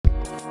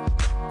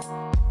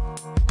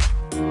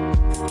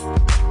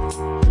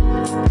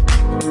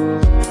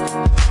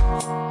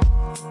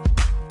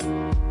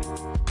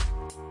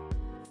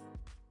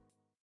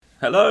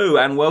Hello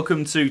and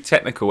welcome to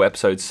Technical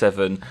Episode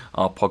 7,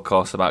 our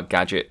podcast about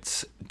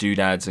gadgets,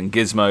 doodads and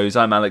gizmos.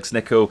 I'm Alex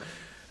Nicoll,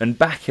 and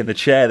back in the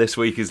chair this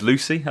week is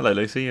Lucy. Hello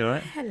Lucy, you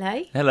alright?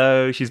 Hello.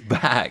 Hello, she's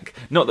back.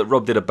 Not that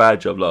Rob did a bad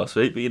job last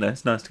week, but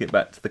it's nice to get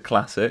back to the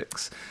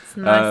classics. It's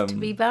nice to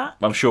be back.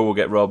 I'm sure we'll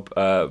get Rob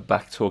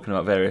back talking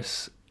about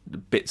various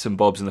bits and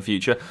bobs in the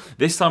future.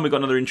 This time we've got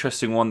another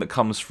interesting one that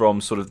comes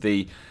from sort of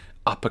the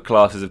upper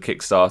classes of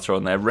Kickstarter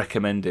on their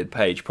recommended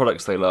page,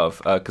 products they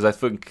love, because I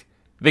think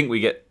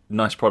we get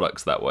nice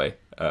products that way.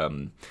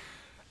 And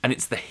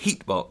it's the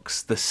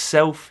Heatbox, the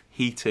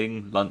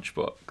Self-Heating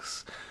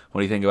Lunchbox.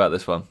 What do you think about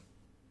this one?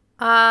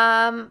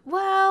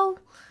 Well,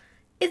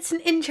 it's an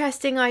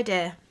interesting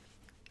idea.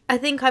 I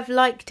think I've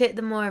liked it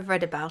the more I've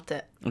read about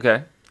it.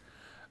 Okay.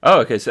 Oh,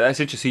 okay, so that's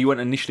interesting. You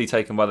weren't initially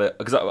taken by the...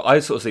 Because I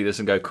sort of see this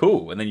and go,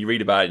 cool, and then you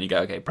read about it and you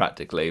go, okay,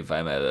 practically,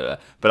 but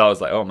I was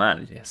like, oh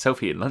man,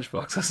 self-heating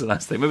lunchbox, that's a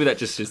nice thing. Maybe that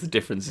just is the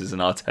differences in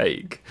our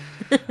take.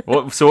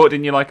 So what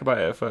didn't you like about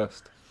it at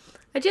first?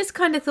 I just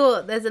kind of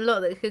thought there's a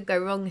lot that could go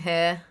wrong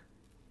here.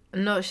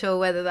 I'm not sure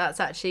whether that's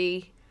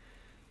actually,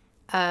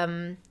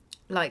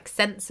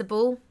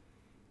 sensible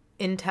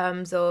in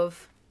terms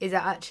of, is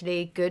it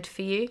actually good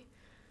for you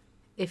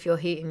if you're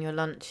heating your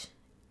lunch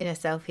in a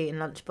self-heating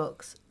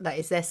lunchbox? Like,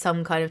 is there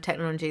some kind of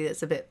technology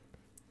that's a bit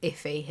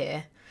iffy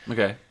here?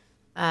 Okay.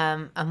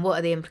 And what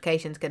are the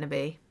implications going to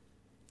be?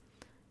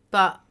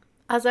 But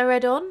as I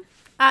read on,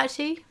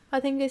 actually,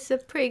 I think it's a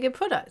pretty good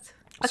product.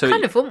 I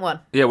kind of want one.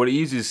 Yeah, well, it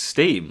uses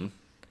steam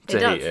to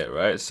heat it,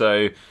 right?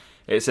 So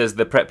it says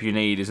the prep you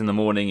need is in the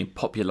morning. You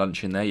pop your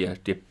lunch in there, your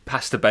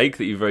pasta bake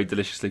that you very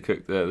deliciously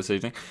cooked this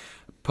evening.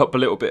 Pop a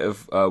little bit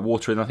of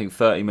water in, I think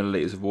 30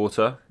 millilitres of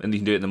water, and you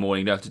can do it in the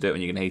morning. You don't have to do it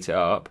when you can heat it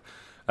up.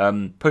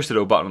 Push the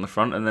little button on the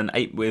front, and then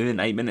within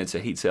 8 minutes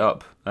it heats it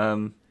up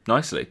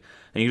nicely.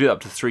 And you can do it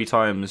up to 3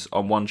 times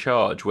on one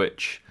charge,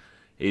 which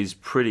is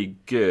pretty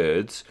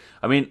good.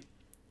 I mean,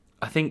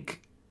 I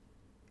think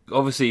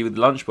obviously with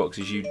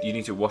lunchboxes you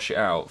need to wash it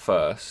out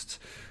first.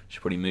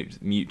 Should probably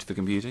mute the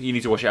computer. You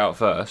need to wash it out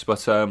first,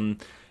 but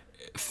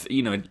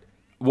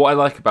what I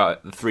like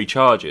about the 3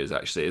 charges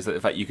actually is that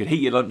the fact you could heat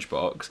your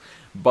lunchbox,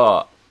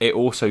 but it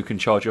also can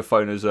charge your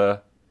phone as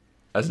an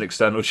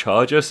external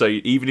charger. So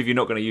even if you're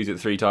not going to use it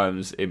 3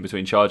 times in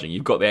between charging,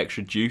 you've got the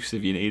extra juice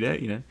if you need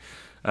it.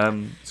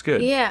 It's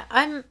good. Yeah,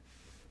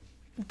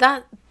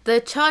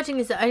 the charging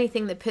is the only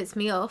thing that puts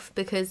me off,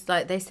 because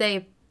like they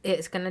say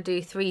it's going to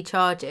do 3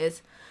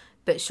 charges,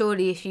 but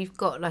surely if you've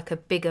got like a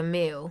bigger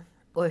meal,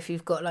 or if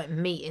you've got like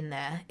meat in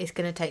there, it's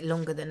going to take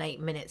longer than 8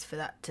 minutes for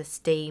that to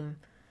steam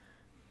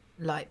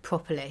like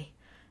properly.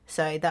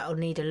 So that'll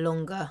need a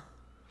longer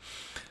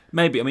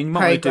Maybe. I mean, you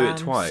might want to do it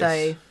twice.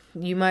 So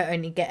you might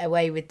only get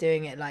away with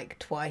doing it like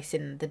twice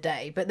in the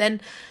day. But then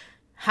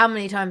how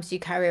many times do you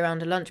carry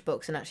around a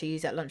lunchbox and actually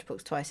use that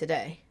lunchbox twice a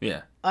day?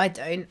 Yeah. I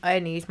don't. I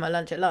only use my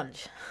lunch at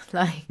lunch.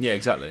 Yeah,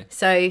 exactly.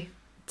 So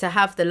to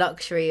have the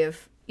luxury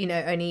of,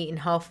 only eating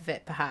half of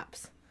it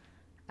perhaps,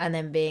 and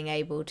then being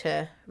able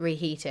to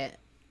reheat it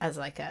as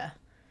like a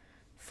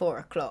 4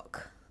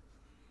 o'clock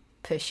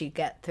push, you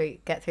get through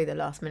the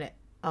last minute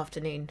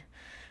afternoon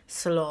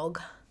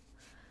slog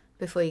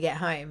before you get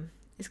home,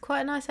 is quite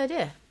a nice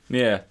idea.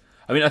 Yeah.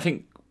 I mean, I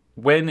think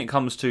when it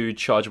comes to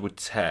chargeable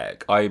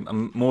tech,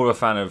 I'm more of a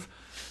fan of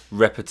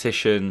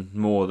repetition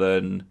more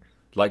than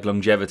like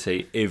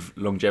longevity, if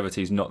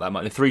longevity is not that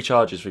much. The 3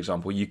 charges, for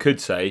example, you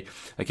could say,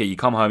 okay, you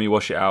come home, you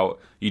wash it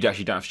out, you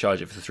actually don't have to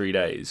charge it for 3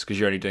 days because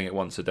you're only doing it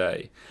once a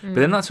day. But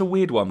then that's a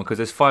weird one because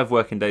there's 5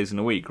 working days in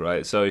a week,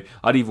 right? So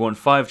I'd either want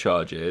 5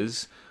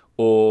 charges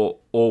or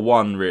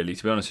 1, really,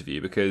 to be honest with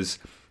you, because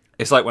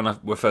it's like when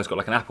we first got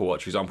like an Apple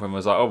Watch, for example, and I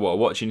was like, oh, what, a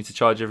watch you need to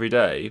charge every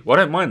day? Well,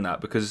 I don't mind that,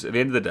 because at the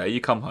end of the day,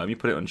 you come home, you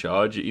put it on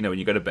charge, when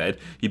you go to bed,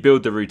 you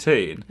build the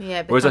routine.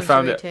 Yeah, whereas I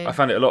found it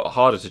a lot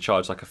harder to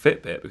charge like a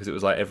Fitbit, because it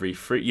was like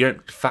you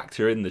don't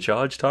factor in the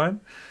charge time.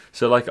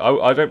 So like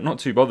I'm not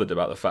too bothered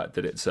about the fact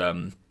that it's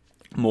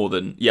more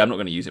than, I'm not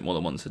going to use it more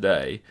than once a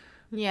day.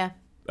 Yeah.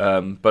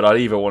 But I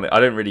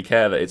don't really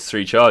care that it's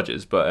 3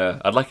 charges, but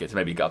I'd like it to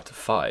maybe go up to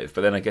 5.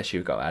 But then I guess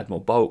you've got to add more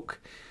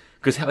bulk,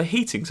 because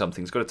heating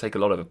something's got to take a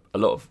lot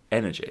of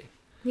energy.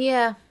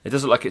 Yeah. It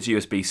doesn't look like it's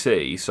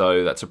USB-C,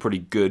 so that's a pretty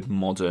good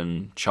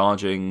modern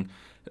charging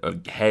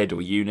head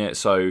or unit.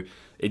 So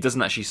it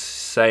doesn't actually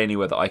say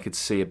anywhere that I could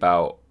see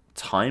about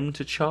time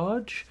to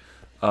charge.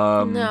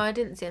 No, I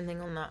didn't see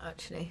anything on that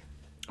actually.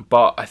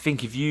 But I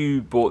think if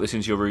you brought this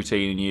into your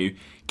routine and you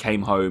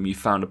came home, you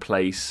found a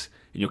place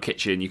in your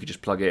kitchen you could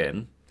just plug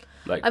in.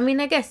 I mean,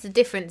 I guess the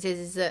difference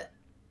is that,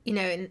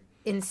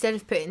 instead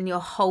of putting your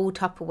whole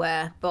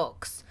Tupperware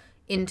box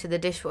into the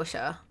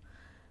dishwasher,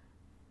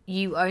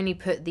 you only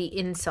put the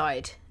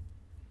inside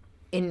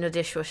in the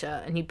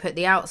dishwasher and you put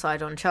the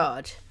outside on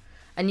charge.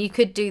 And you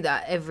could do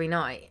that every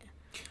night.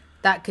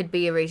 That could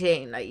be a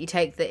routine. Like, you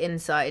take the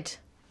inside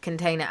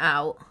container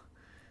out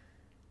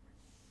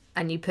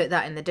and you put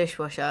that in the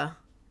dishwasher,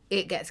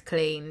 it gets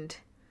cleaned,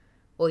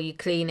 or you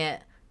clean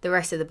it, the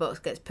rest of the box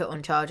gets put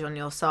on charge on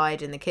your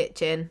side in the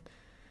kitchen,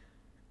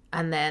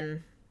 and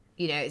then,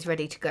 it's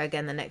ready to go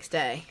again the next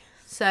day.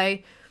 So,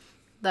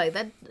 like,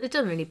 that, it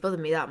doesn't really bother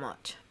me that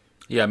much.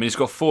 Yeah, I mean, it's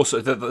got four. So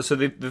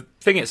the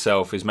thing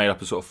itself is made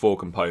up of sort of four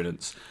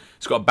components.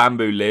 It's got a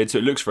bamboo lid, so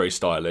it looks very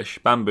stylish.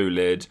 Bamboo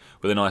lid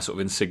with a nice sort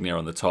of insignia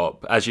on the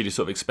top, as you just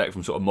sort of expect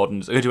from sort of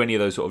modern. Go to any of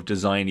those sort of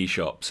designy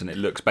shops, and it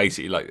looks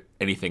basically like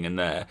anything in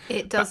there.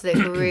 It does look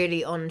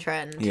really on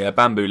trend. Yeah,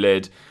 bamboo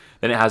lid.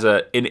 Then it has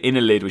a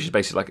inner lid, which is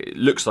basically like, it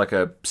looks like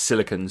a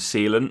silicone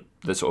sealant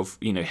that sort of,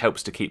 you know,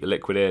 helps to keep the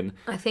liquid in.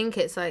 I think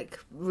it's like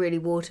really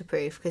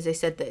waterproof because they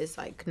said that it's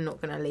like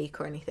not going to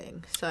leak or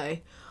anything. So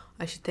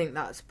I should think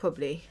that's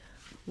probably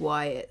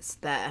why it's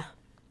there.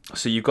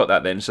 So you've got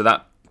that then. So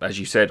that, as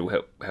you said,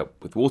 will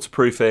help with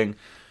waterproofing.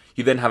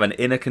 You then have an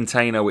inner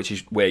container, which is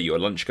where your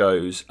lunch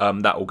goes.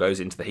 That all goes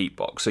into the heat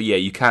box. So yeah,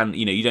 you can,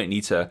 you know, you don't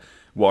need to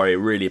worry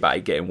really about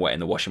it getting wet in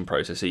the washing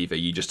process either.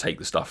 You just take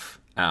the stuff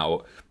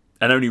out.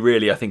 And only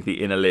really, I think,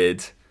 the inner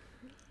lid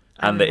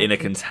and the inner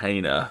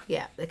container.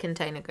 Yeah, the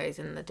container goes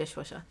in the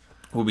dishwasher.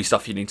 Will be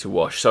stuff you need to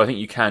wash. So I think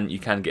you can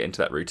get into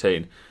that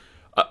routine.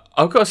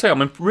 I've got to say,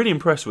 I'm really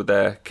impressed with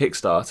their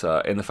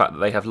Kickstarter in the fact that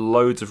they have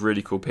loads of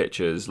really cool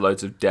pictures,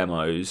 loads of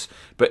demos,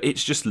 but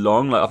it's just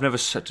long. Like, I've never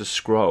had to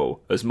scroll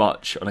as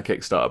much on a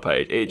Kickstarter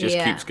page. It just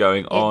keeps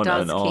going on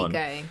and on. It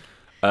does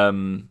keep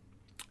going.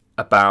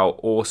 About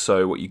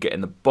also what you get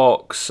in the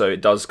box. So it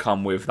does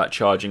come with that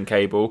charging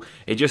cable.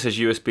 It just says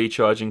USB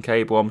charging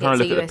cable. I'm trying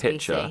to look at the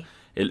picture.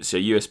 It's a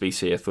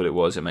USB-C. I thought it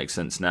was. It makes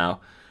sense now.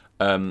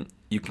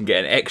 You can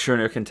get an extra in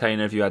a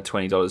container if you add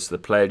 $20 to the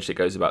pledge. It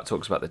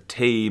talks about the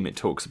team. It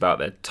talks about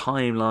their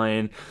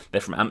timeline.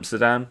 They're from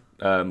Amsterdam,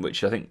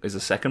 which I think is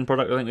the second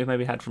product I think we've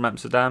maybe had from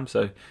Amsterdam.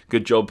 So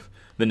good job,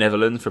 the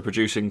Netherlands, for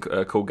producing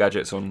cool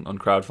gadgets on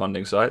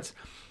crowdfunding sites.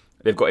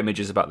 They've got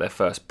images about their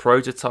first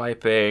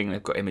prototyping.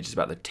 They've got images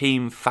about the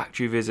team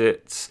factory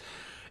visits.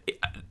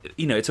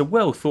 You know, it's a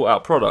well thought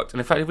out product.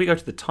 And in fact, if we go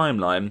to the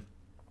timeline,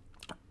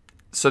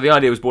 so the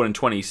idea was born in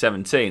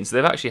 2017. So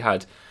they've actually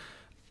had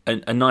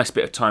a nice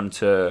bit of time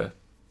to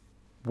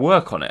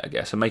work on it, I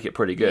guess, and make it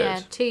pretty good.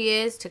 Yeah, 2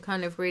 years to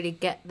kind of really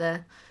get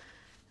the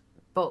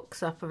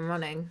box up and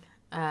running,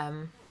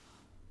 and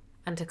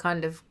to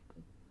kind of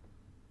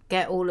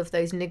get all of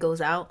those niggles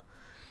out,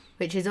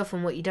 which is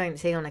often what you don't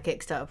see on a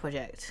Kickstarter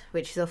project,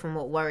 which is often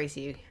what worries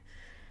you.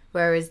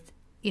 Whereas,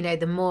 you know,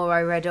 the more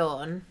I read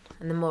on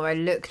and the more I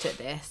looked at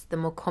this, the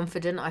more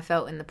confident I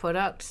felt in the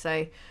product.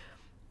 So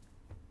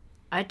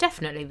I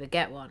definitely would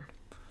get one.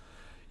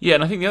 Yeah,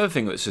 and I think the other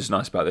thing that's just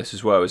nice about this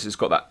as well is it's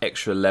got that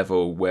extra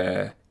level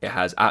where it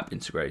has app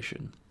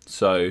integration.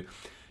 So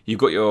you've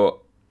got your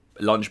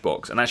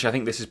lunchbox, and actually I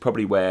think this is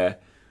probably where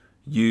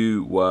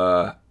you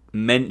were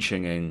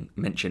mentioning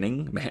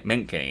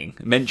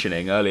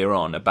earlier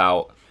on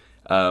about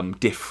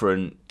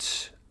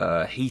different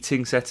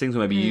heating settings, or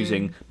maybe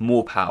using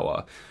more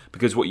power,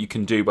 because what you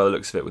can do by the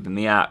looks of it within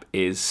the app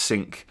is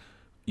sync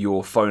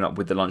your phone up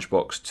with the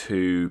lunchbox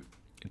to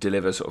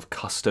deliver sort of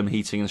custom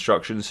heating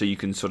instructions. So you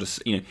can sort of,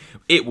 you know,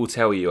 it will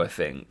tell you, I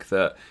think,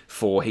 that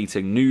for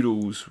heating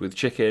noodles with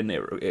chicken,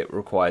 it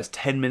requires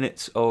 10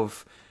 minutes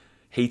of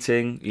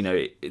heating. You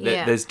know,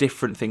 there's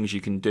different things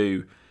you can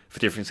do for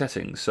different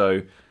settings.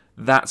 So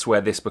that's where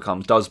this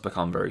does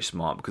become very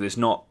smart, because it's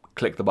not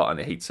click the button,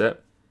 it heats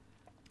it.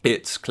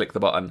 It's click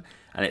the button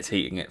and it's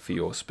heating it for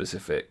your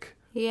specific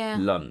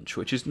lunch,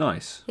 which is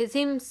nice. It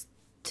seems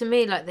to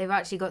me like they've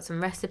actually got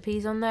some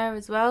recipes on there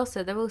as well.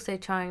 So they're also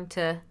trying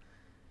to,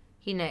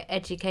 you know,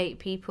 educate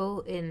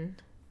people in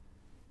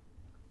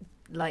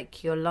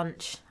like your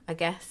lunch, I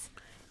guess.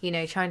 You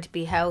know, trying to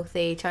be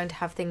healthy, trying to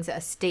have things that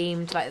are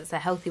steamed, like it's a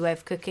healthy way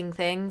of cooking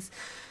things.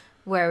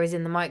 Whereas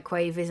in the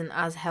microwave isn't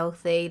as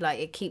healthy, like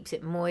it keeps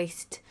it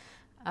moist.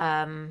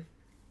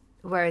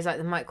 Whereas like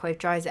the microwave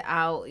dries it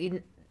out.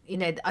 You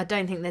know, I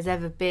don't think there's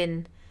ever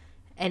been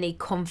any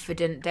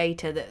confident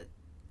data that,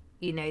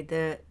 you know,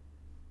 the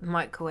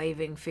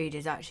microwaving food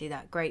is actually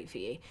that great for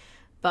you.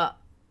 But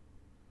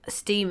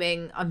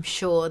steaming, I'm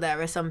sure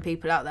there are some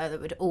people out there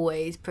that would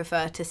always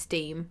prefer to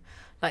steam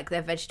like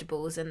their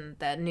vegetables and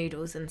their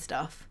noodles and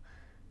stuff,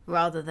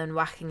 rather than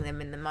whacking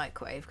them in the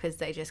microwave, because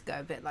they just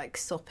go a bit like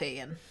soppy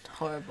and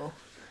horrible.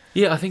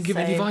 Yeah, I think if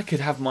I could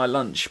have my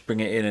lunch,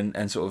 bring it in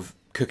and sort of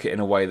cook it in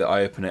a way that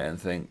I open it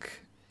and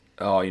think,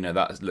 oh, you know,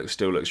 that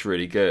still looks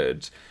really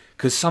good.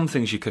 Because some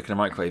things you cook in a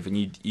microwave and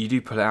you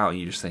do pull it out and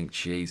you just think,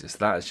 Jesus,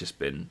 that has just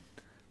been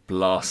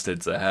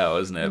blasted to hell,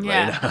 isn't it?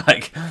 Yeah. But, you know,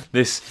 like,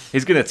 this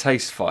is going to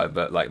taste fine,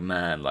 but like,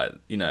 man, like,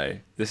 you know,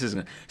 this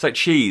isn't. It's like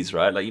cheese,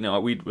 right? Like, you know,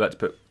 we'd like to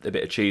put a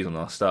bit of cheese on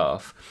our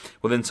stuff.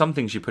 Well, then some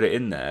things you put it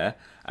in there,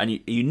 and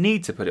you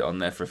need to put it on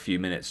there for a few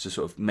minutes to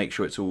sort of make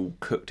sure it's all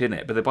cooked in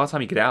it. But then by the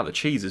time you get it out, the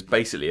cheese is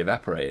basically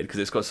evaporated because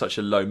it's got such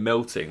a low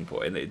melting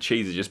point, and the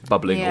cheese is just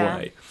bubbling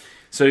away.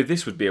 So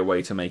this would be a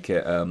way to make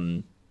it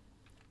a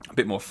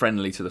bit more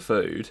friendly to the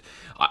food.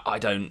 I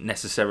don't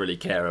necessarily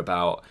care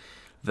about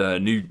the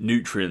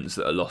nutrients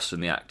that are lost in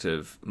the act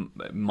of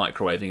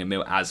microwaving a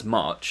meal as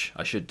much.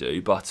 I should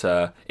do, but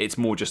it's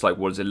more just like,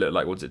 what does it look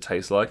like, what does it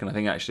taste like? And I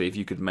think actually if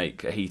you could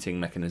make a heating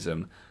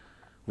mechanism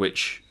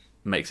which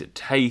makes it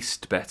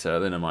taste better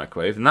than a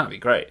microwave, then that'd be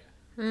great.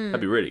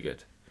 That'd be really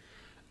good.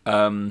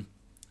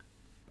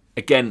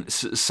 again,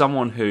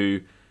 someone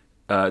who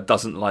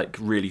doesn't like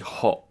really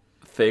hot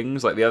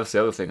things. Like the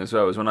other thing as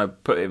well is when I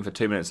put it in for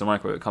 2 minutes in the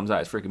microwave, it comes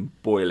out, it's freaking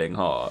boiling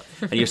hot,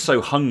 and you're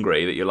so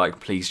hungry that you're like,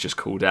 please just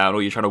cool down,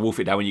 or you're trying to wolf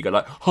it down when you go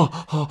like,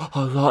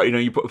 you know,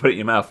 you put it in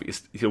your mouth,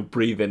 you'll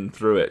breathe in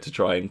through it to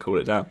try and cool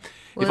it down.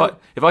 Well,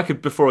 if I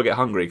could, before I get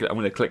hungry, I'm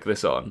going to click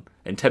this on.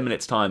 In 10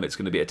 minutes time, it's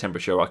going to be a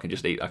temperature I can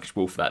just eat. I can just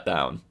wolf that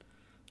down.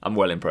 I'm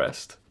well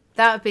impressed.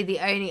 That would be the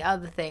only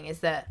other thing, is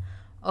that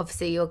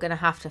obviously you're going to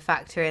have to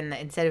factor in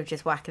that instead of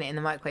just whacking it in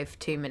the microwave for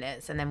 2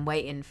 minutes and then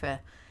waiting for,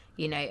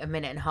 you know, 1.5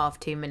 minutes,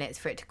 2 minutes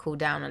for it to cool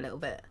down a little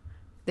bit.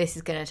 This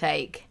is going to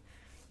take,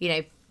 you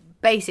know,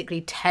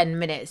 basically 10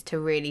 minutes to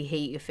really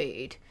heat your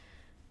food,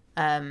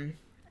 and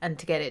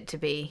to get it to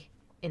be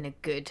in a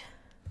good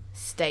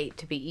state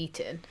to be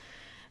eaten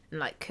and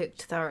like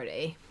cooked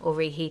thoroughly or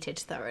reheated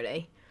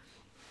thoroughly.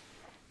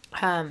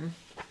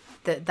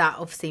 That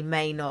obviously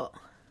may not,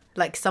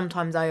 like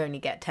sometimes I only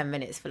get 10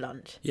 minutes for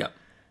lunch. Yeah.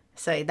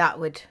 So that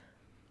would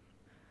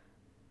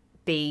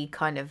be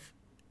kind of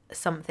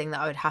something that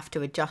I would have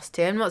to adjust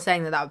to. I'm not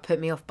saying that would put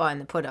me off buying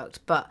the product,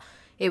 but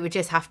it would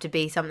just have to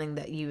be something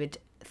that you would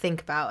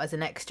think about as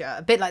an extra.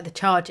 A bit like the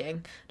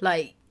charging.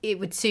 Like, it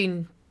would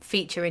soon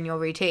feature in your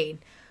routine.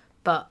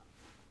 But,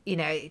 you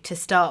know, to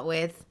start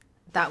with,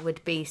 that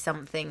would be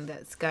something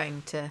that's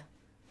going to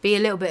be a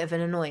little bit of an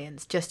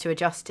annoyance just to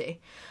adjust to.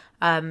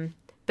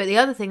 But the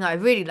other thing that I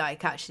really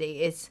like,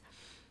 actually, is,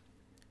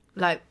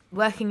 like,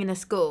 working in a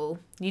school,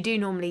 you do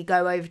normally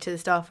go over to the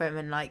staff room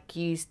and, like,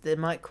 use the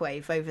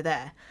microwave over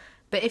there.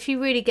 But if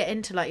you really get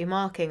into, like, your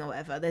marking or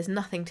whatever, there's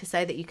nothing to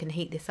say that you can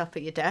heat this up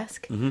at your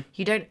desk. Mm-hmm.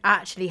 You don't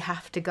actually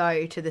have to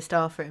go to the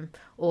staff room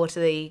or to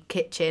the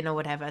kitchen or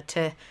whatever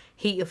to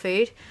heat your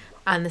food.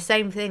 And the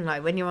same thing,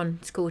 like, when you're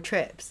on school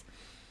trips,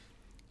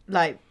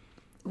 like,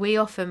 we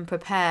often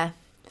prepare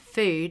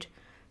food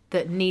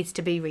that needs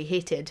to be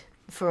reheated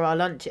for our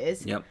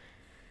lunches. Yep.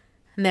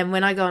 And then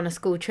when I go on a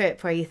school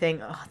trip where you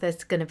think, oh,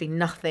 there's going to be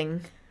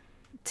nothing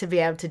to be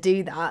able to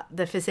do that,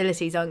 the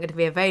facilities aren't going to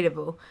be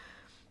available,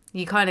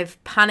 you kind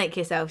of panic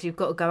yourself. You've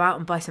got to go out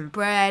and buy some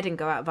bread and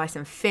go out and buy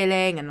some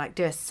filling and like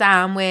do a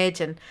sandwich,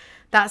 and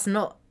that's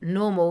not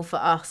normal for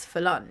us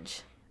for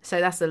lunch. So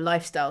that's a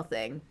lifestyle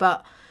thing.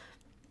 But,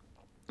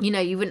 you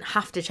know, you wouldn't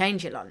have to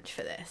change your lunch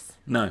for this.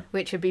 No.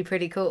 Which would be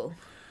pretty cool.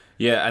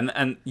 Yeah,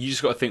 and you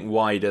just got to think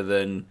wider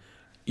than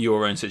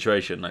your own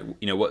situation. Like,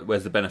 you know,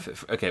 where's the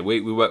benefit? Okay,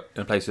 we work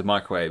in a place with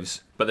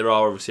microwaves, but there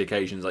are obviously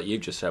occasions, like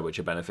you've just said, which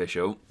are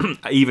beneficial.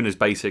 Even as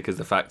basic as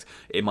the fact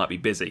it might be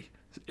busy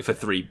for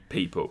 3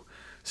 people,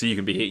 so you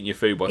can be heating your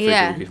food by 3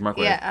 people from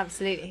microwave. Yeah,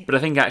 absolutely. But I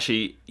think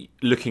actually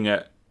looking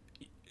at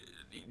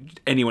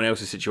anyone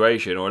else's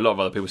situation, or a lot of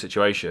other people's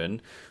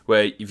situation,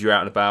 where if you're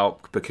out and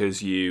about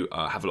because you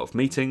have a lot of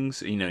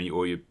meetings, you know,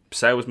 or you're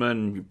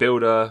salesman, you're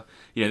builder,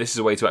 you know, this is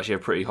a way to actually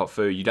have pretty hot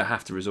food. You don't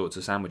have to resort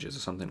to sandwiches or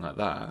something like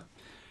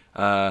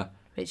that.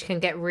 Which can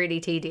get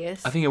really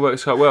tedious. I think it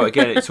works quite well.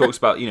 Again, it talks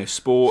about, you know,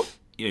 sport.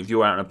 You know, if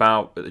you're out and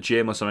about at the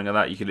gym or something like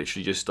that, you could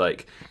literally just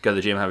like go to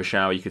the gym, have a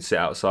shower. You could sit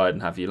outside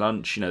and have your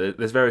lunch. You know,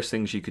 there's various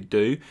things you could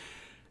do.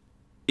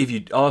 If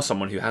you are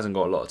someone who hasn't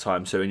got a lot of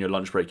time, so in your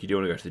lunch break you do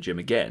want to go to the gym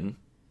again,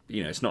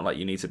 you know, it's not like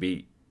you need to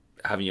be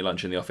having your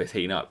lunch in the office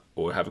heating up,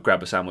 or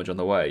grab a sandwich on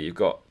the way. You've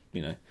got,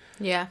 you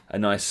know, a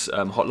nice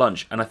hot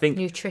lunch. And I think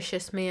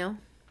nutritious meal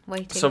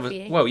waiting for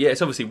you. Well, yeah,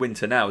 it's obviously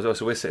winter now as well,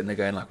 so we're sitting there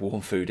going like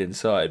warm food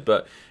inside.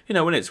 But, you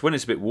know, when it's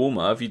a bit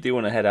warmer, if you do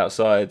want to head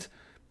outside,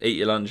 eat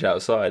your lunch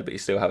outside, but you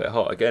still have it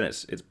hot, again,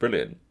 it's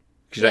brilliant.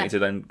 Because you don't need to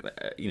then,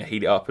 you know,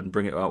 heat it up and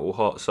bring it out all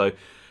hot. So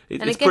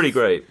it's pretty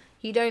great.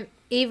 You don't,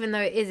 even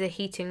though it is a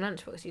heating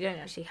lunchbox, you don't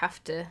actually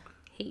have to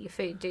heat your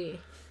food, do you?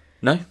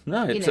 No,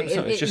 it's just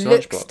it a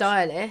looks lunchbox.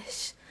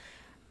 Stylish.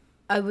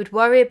 I would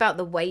worry about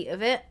the weight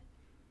of it.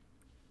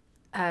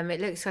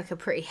 It looks like a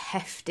pretty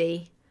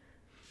hefty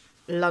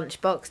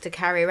lunchbox to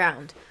carry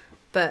around,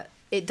 but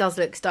it does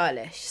look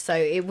stylish, so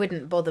it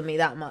wouldn't bother me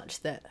that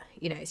much that,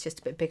 you know, it's just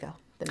a bit bigger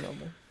than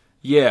normal.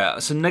 Yeah,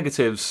 some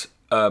negatives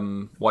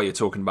while you're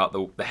talking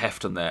about the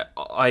heft on there.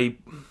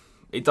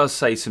 It does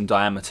say some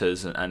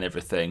diameters and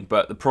everything,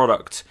 but the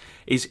product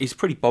is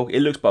pretty bulky. It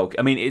looks bulky.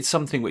 I mean, it's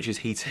something which is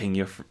heating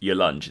your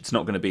lunch. It's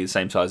not going to be the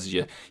same size as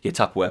your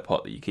Tupperware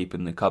pot that you keep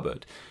in the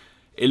cupboard.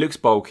 It looks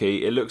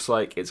bulky. It looks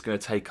like it's going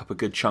to take up a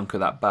good chunk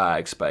of that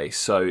bag space.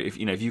 So if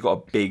you've got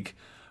a big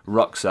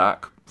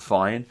rucksack,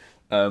 fine.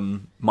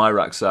 My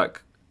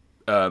rucksack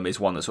is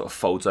one that sort of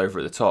folds over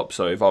at the top.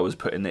 So if I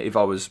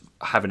was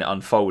having it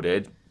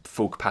unfolded,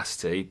 full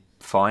capacity,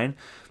 fine.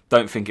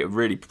 Don't think it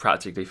really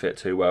practically fit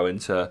too well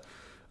into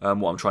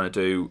what I'm trying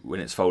to do when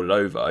it's folded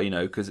over, you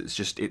know, because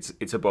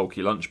it's a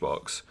bulky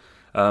lunchbox.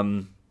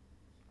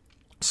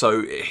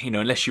 So, you know,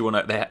 unless you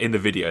want to, in the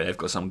video, they've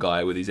got some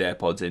guy with his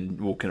AirPods in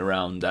walking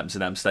around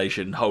Amsterdam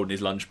Station holding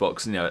his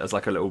lunchbox, you know, as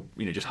like a little,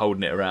 you know, just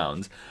holding it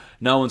around.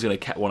 No one's going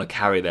to want to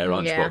carry their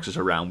lunchboxes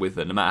around with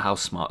them, no matter how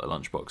smart the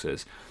lunchbox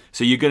is.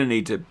 So you're going to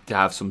need to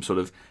have some sort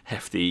of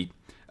hefty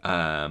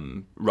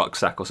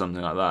rucksack or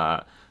something like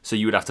that So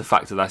you would have to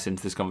factor that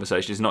into this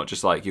conversation. It's not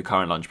just like your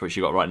current lunchbox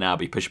you got right now,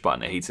 but you push a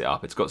button, it heats it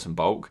up. It's got some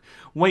bulk.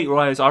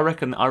 Weight-wise, I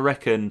reckon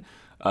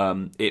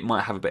it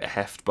might have a bit of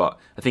heft, but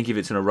I think if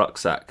it's in a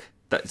rucksack,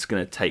 that's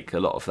going to take a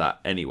lot of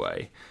that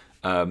anyway.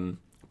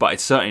 But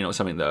it's certainly not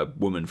something that a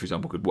woman, for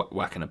example, could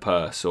whack in a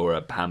purse or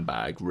a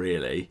handbag,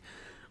 really,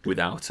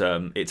 without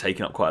it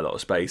taking up quite a lot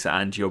of space.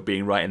 And you're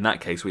being right in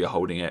that case where you're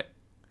holding it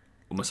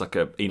almost like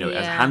as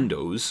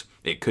handles.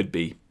 It could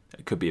be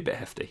a bit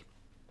hefty.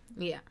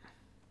 Yeah.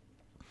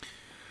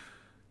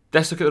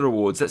 Let's look at the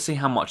rewards. Let's see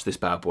how much this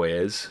bad boy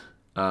is,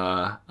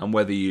 and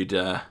whether you'd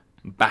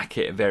back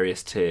it at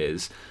various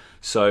tiers.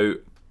 So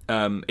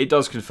it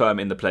does confirm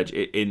in the pledge,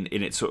 in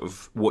its sort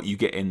of what you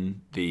get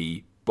in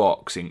the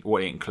box, in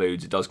what it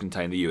includes. It does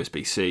contain the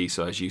USB-C.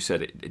 So as you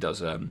said, it does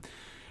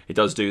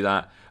do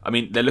that. I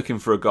mean, they're looking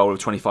for a goal of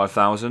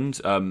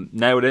 25,000.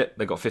 Nailed it.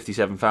 They got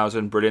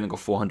 57,000. Brilliant. They got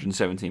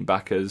 417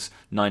 backers.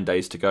 9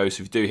 days to go.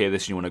 So if you do hear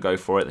this and you want to go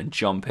for it, then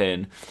jump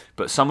in.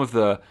 But some of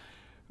the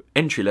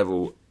entry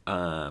level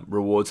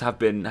rewards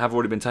have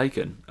already been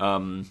taken.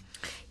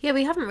 Yeah,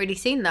 we haven't really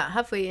seen that,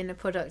 have we, in a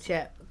product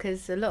yet?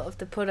 Because a lot of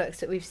the products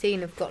that we've seen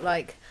have got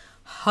like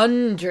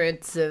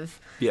hundreds of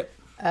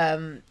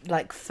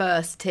like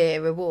first tier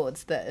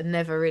rewards that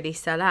never really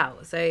sell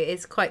out. So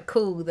it's quite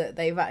cool that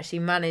they've actually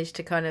managed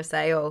to kind of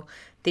say, oh,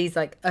 these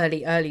like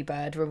early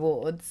bird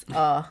rewards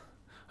have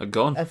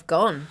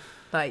gone.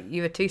 Like,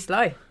 you were too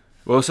slow.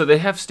 Well, so they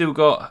have still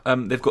got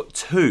they've got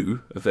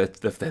 2 of their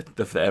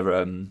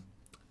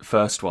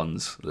first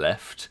ones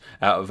left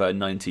out of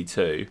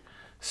 92.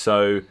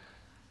 So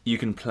you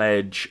can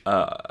pledge.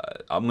 I'm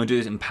going to do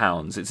this in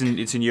pounds. It's in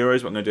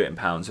euros, but I'm going to do it in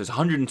pounds. So it's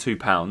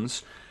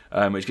 £102,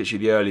 which gets you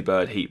the early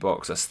bird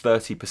Heatbox. That's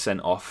 30%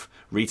 off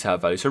retail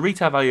value. So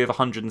retail value of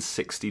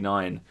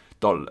 169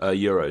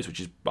 euros, which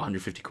is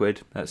 150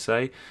 quid, let's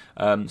say.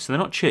 So they're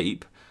not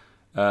cheap.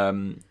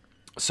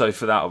 So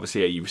for that,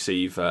 obviously, you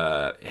receive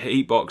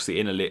Heatbox, the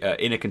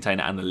inner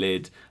container and the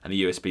lid, and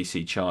the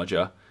USB-C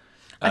charger.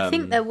 I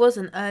think there was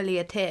an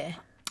earlier tier.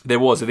 There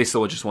was. So this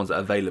is just ones that are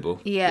available.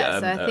 Yeah,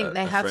 so I think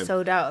they have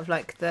sold out of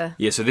like the...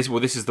 Yeah, so this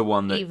is the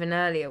one that... even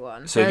earlier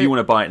one. So if you want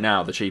to buy it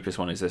now, the cheapest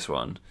one is this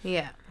one.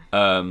 Yeah.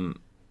 And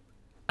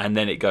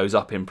then it goes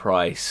up in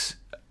price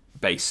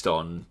based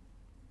on...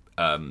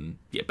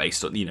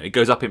 it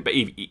goes up in...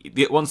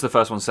 Once the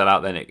first ones sell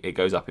out, then it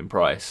goes up in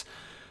price.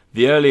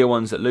 The earlier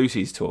ones that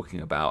Lucy's talking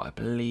about, I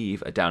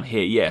believe, are down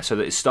here. Yeah, so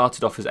that it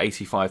started off as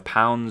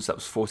 £85. That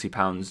was £40,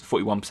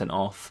 41%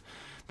 off.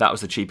 That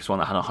was the cheapest one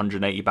that had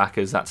 180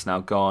 backers. That's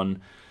now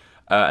gone.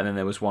 And then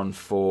there was one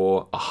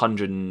for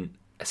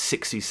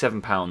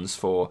 £167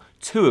 for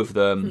 2 of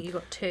them. I think you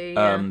got 2,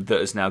 yeah. That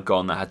has now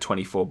gone. That had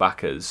 24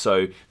 backers.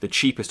 So the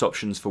cheapest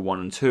options for 1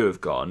 and 2 have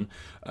gone.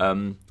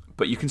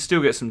 But you can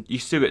still get some. You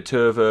still get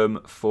 2 of them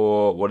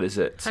for, what is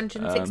it?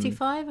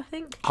 165, I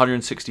think.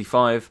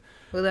 165.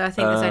 Although I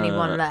think there's only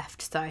one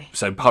left,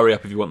 so hurry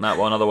up if you want that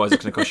one. Otherwise,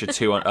 it's going to cost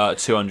you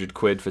 200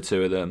 quid for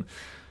 2 of them.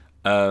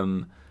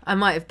 I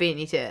might have beaten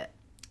you to it.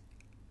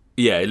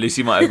 Yeah,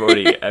 Lucy might have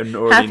already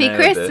Happy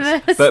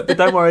Christmas. This. But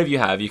don't worry if you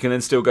have. You can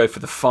then still go for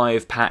the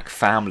 5-pack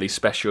family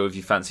special if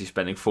you fancy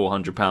spending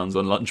 £400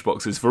 on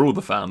lunchboxes for all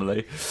the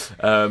family.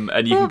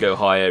 And you can go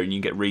higher and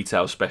you can get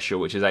retail special,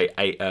 which is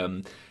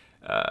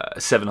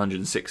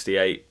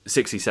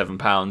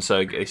 £767. So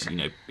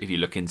if you're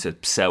looking to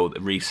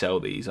resell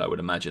these, I would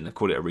imagine they've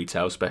called it a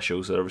retail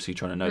special. So they're obviously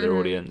trying to know their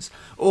audience.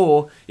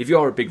 Or if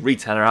you're a big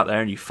retailer out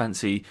there and you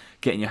fancy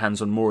getting your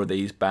hands on more of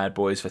these bad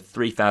boys for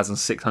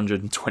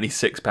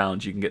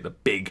 £3,626, you can get the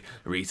big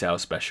retail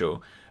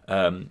special,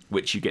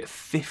 which you get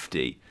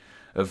 50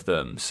 of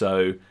them.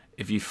 So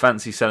if you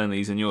fancy selling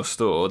these in your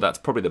store, that's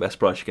probably the best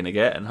price you're going to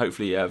get, and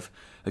hopefully you have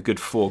a good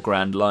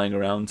 £4,000 lying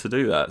around to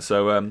do that.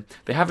 So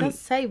they haven't. Let's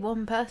say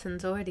one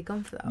person's already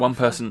gone for that. One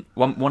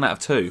out of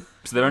 2.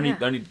 So they're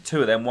only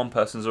 2 of them. One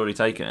person's already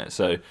taken it.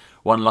 So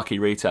one lucky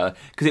retailer,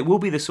 because it will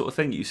be the sort of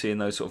thing you see in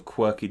those sort of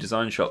quirky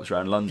design shops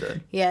around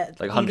London. Yeah,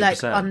 like 100%.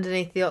 Like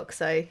underneath the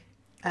OXO,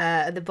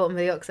 at the bottom of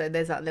the OXO,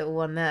 there's that little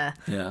one there.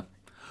 Yeah,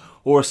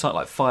 or a site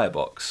like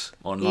Firebox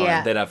online.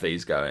 Yeah. They'd have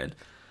these going.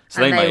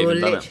 So and they may will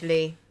even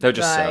literally. They'll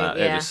just sell out.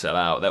 Yeah. They'll just sell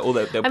out.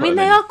 I mean,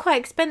 they are quite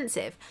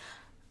expensive.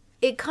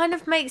 It kind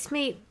of makes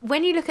me,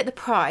 when you look at the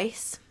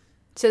price,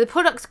 so the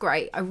product's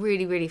great. I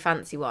really, really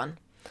fancy one.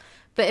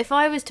 But if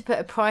I was to put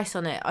a price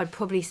on it, I'd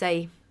probably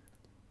say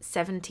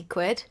 70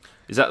 quid.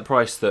 Is that the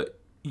price that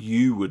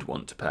you would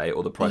want to pay,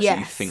 or the price that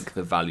you think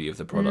the value of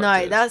the product is?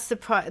 No, that's the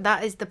price.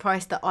 That is the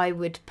price that I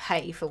would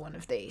pay for one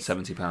of these.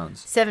 £70.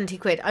 70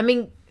 quid. I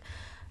mean,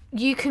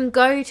 you can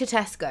go to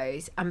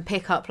Tesco's and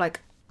pick up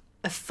like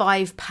a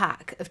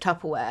 5-pack of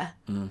Tupperware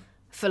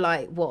for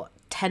like, what,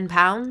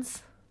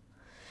 £10?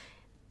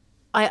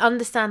 I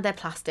understand they're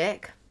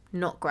plastic,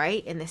 not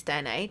great in this day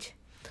and age.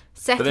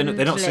 Secondly, but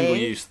they're not single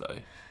use though,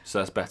 so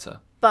that's better.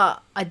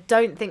 But I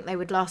don't think they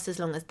would last as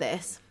long as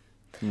this.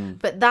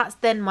 But that's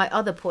then my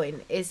other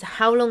point, is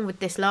how long would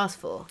this last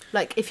for?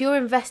 Like, if you're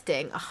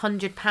investing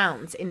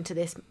 £100 into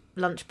this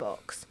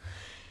lunchbox,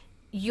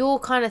 you're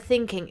kind of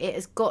thinking it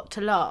has got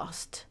to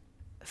last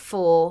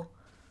for,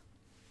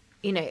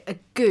 a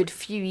good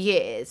few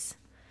years.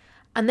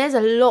 And there's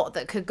a lot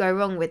that could go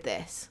wrong with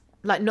this.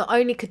 Like, not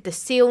only could the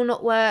seal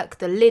not work,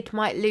 the lid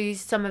might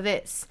lose some of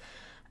its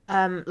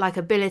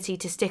ability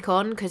to stick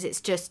on, because it's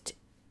just,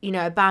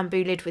 a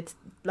bamboo lid with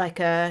like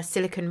a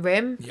silicone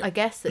rim, I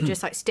guess, that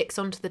just like sticks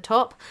onto the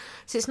top.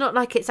 So it's not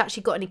like it's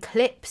actually got any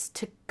clips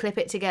to clip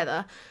it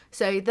together.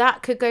 So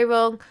that could go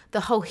wrong.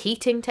 The whole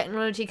heating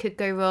technology could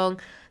go wrong.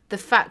 The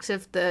fact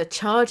of the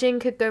charging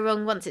could go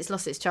wrong. Once it's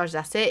lost its charge,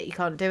 that's it. You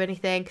can't do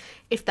anything.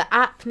 If the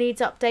app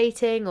needs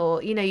updating,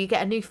 or, you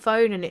get a new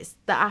phone and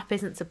the app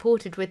isn't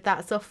supported with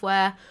that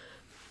software,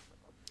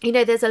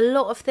 there's a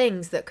lot of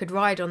things that could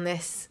ride on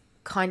this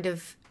kind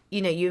of,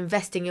 you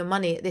investing your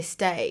money at this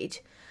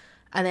stage,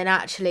 and then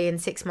actually in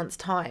 6 months'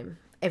 time,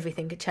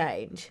 everything could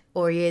change,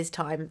 or a year's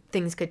time,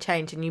 things could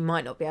change and you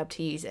might not be able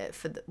to use it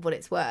for what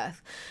it's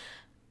worth.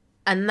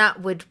 And that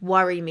would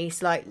worry me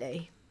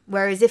slightly.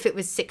 Whereas if it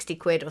was 60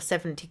 quid or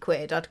 70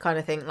 quid, I'd kind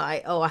of think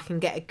like, oh, I can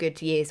get a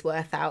good year's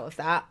worth out of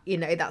that.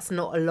 That's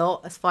not a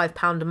lot. That's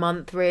 £5 a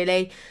month,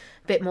 really.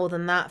 A bit more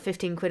than that,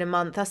 15 quid a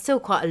month. That's still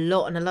quite a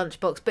lot in a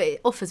lunchbox, but it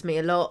offers me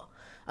a lot.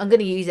 I'm going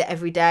to use it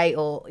every day,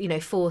 or,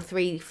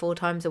 4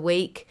 times a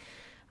week.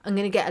 I'm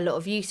going to get a lot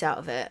of use out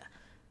of it.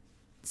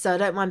 So I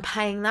don't mind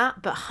paying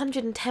that. But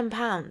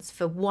 £110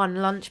 for one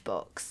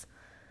lunchbox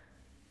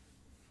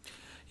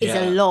is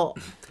a lot.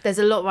 There's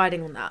a lot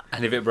riding on that.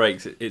 And if it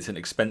breaks, it's an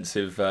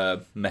expensive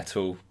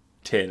metal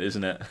tin,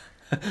 isn't it?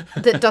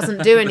 That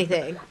doesn't do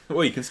anything.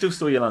 Well, you can still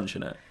store your lunch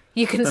in it.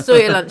 You can store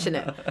your lunch in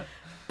it.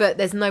 But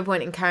there's no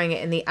point in carrying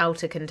it in the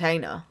outer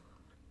container.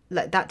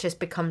 Like, that just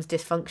becomes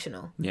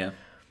dysfunctional. Yeah.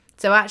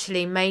 So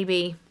actually,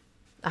 maybe,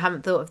 I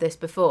haven't thought of this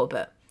before,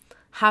 but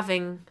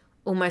having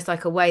almost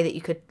like a way that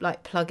you could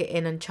like plug it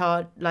in and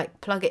charge, like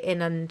plug it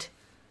in and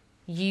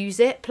use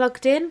it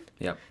plugged in.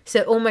 Yeah. So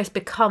it almost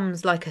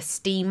becomes like a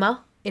steamer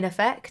in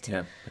effect.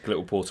 Yeah, like a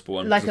little portable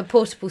one. Like a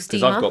portable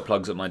steamer. Because I've got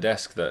plugs at my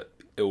desk that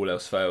all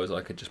else fails,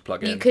 I could just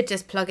plug in. You could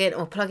just plug in,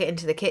 or plug it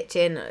into the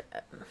kitchen.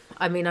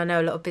 I mean, I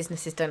know a lot of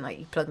businesses don't like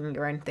you plugging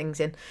your own things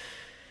in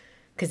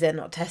because they're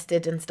not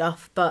tested and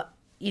stuff. But,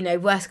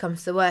 worst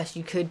comes to worst,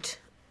 you could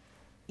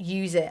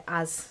use it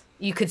as,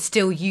 you could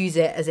still use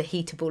it as a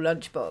heatable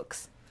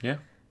lunchbox. Yeah.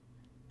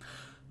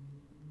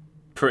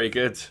 Pretty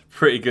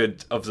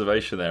good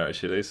observation there,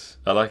 actually, Liz.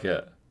 I like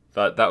it.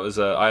 That was.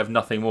 I have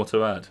nothing more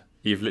to add.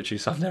 You've literally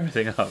summed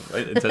everything up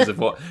in terms of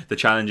what the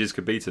challenges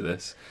could be to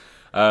this.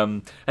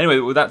 Anyway,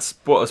 well, that's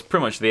what was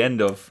pretty much the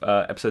end of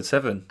episode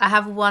 7. I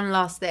have one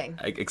last thing.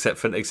 Except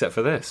for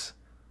this.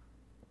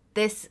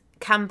 This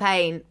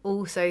campaign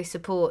also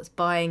supports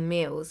buying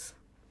meals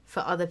for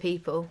other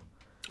people.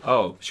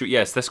 Oh,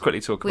 yes. Let's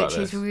quickly talk about this.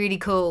 Which is really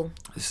cool.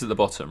 This is at the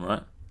bottom,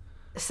 right?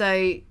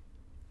 So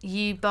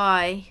you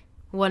buy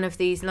one of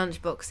these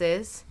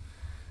lunchboxes,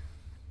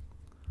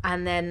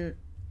 and then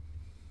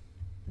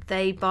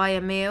they buy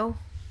a meal,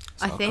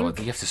 I think. God,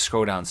 you have to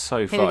scroll down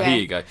so far. Here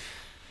you go.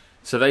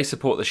 So they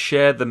support the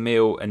Share the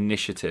Meal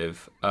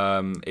initiative.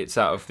 It's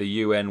out of the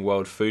UN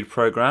World Food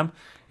Programme.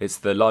 It's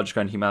the largest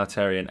growing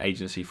humanitarian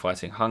agency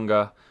fighting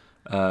hunger.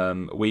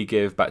 We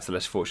give back to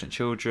less fortunate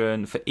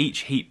children. For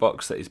each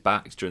Heatbox that is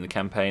backed during the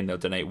campaign, they'll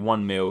donate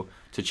 1 meal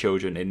to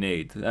children in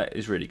need. That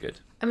is really good.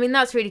 I mean,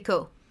 that's really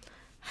cool.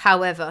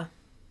 However,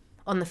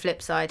 on the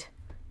flip side,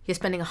 you're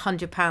spending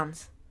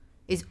 £100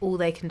 is all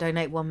they can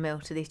donate 1 meal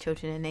to these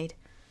children in need.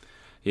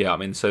 Yeah, I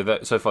mean, so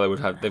far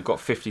they've got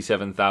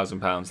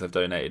 £57,000. They've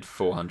donated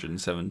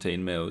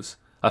 417 meals.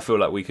 I feel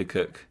like we could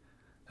cook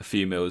a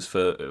few meals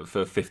for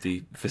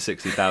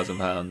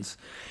 £60,000.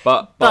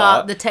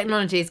 But the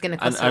technology is going to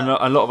cost and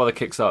a lot of other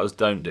Kickstarters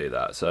don't do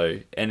that. So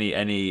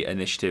any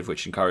initiative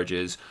which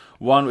encourages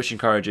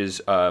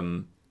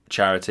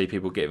charity,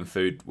 people getting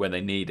food when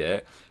they need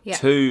it. Yeah.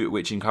 2,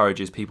 which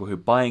encourages people who are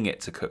buying it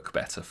to cook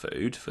better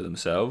food for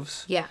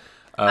themselves. Yeah.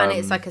 And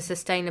it's like a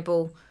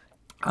sustainable,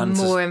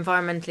 more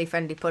environmentally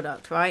friendly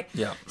product, right?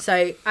 Yeah.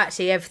 So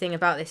actually everything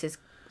about this is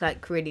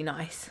like really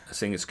nice. I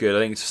think it's good. I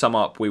think to sum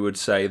up, we would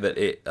say that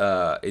it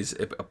is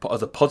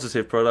a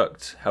positive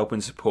product, helping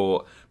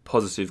support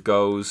positive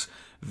goals.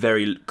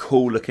 Very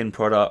cool looking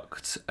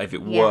product. If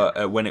it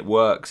when it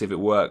works,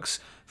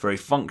 very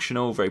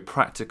functional, very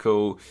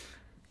practical.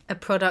 A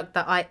product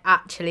that I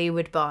actually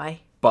would buy.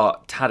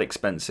 But tad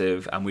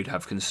expensive, and we'd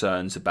have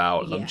concerns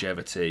about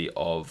longevity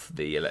of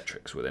the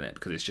electrics within it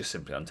because it's just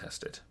simply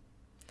untested.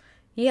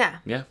 Yeah.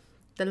 Yeah.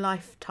 The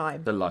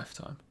lifetime.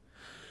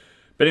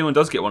 But anyone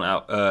does get one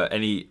out,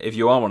 if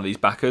you are one of these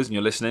backers and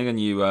you're listening and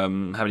you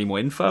have any more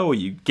info, or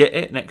you get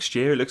it next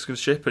year, it looks going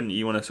to ship, and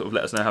you want to sort of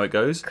let us know how it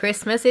goes.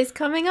 Christmas is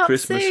coming up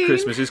soon.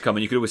 Christmas is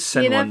coming. You could always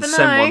send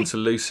one to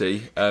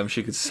Lucy.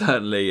 She could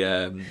certainly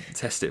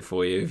test it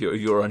for you if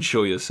you're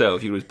unsure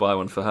yourself. You could always buy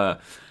one for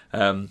her.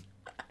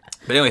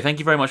 But anyway, thank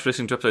you very much for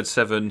listening to episode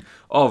 7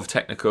 of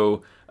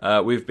Technical.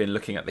 We've been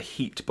looking at the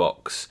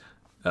Heatbox.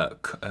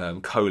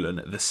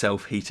 the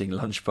Self-Heating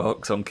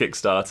Lunchbox on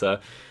Kickstarter.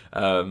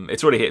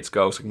 It's already hit its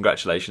goal, so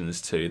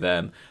congratulations to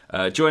them.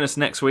 Join us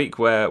next week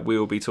where we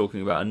will be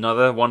talking about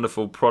another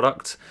wonderful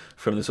product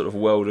from the sort of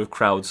world of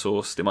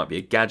crowdsourced. It might be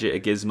a gadget, a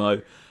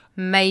gizmo.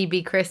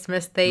 Maybe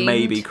Christmas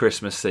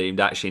themed.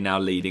 Actually now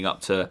leading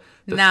up to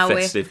the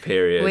festive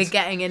period. We're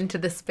getting into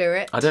the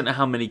spirit. I don't know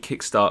how many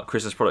Kickstart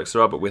Christmas products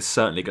there are, but we're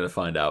certainly going to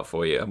find out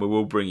for you, and we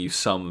will bring you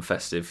some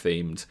festive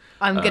themed.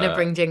 I'm going to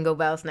bring jingle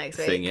bells next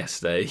week. Thing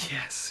yesterday,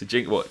 yes.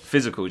 What,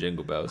 physical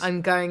jingle bells?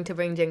 I'm going to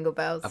bring jingle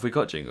bells. Have we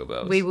got jingle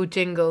bells? We will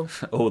jingle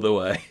all the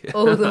way.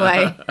 All the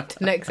way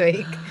to next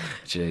week.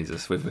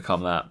 Jesus, we've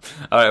become that.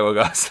 All right, well,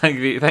 guys, thank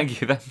you.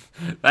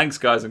 Thanks,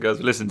 guys and girls,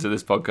 for listening to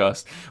this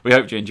podcast. We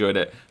hope you enjoyed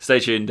it. Stay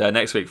tuned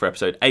next week for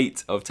episode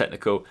 8 of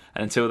Technical,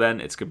 and until then,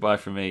 it's goodbye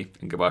from me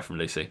and goodbye from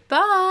Lucy.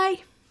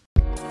 Bye.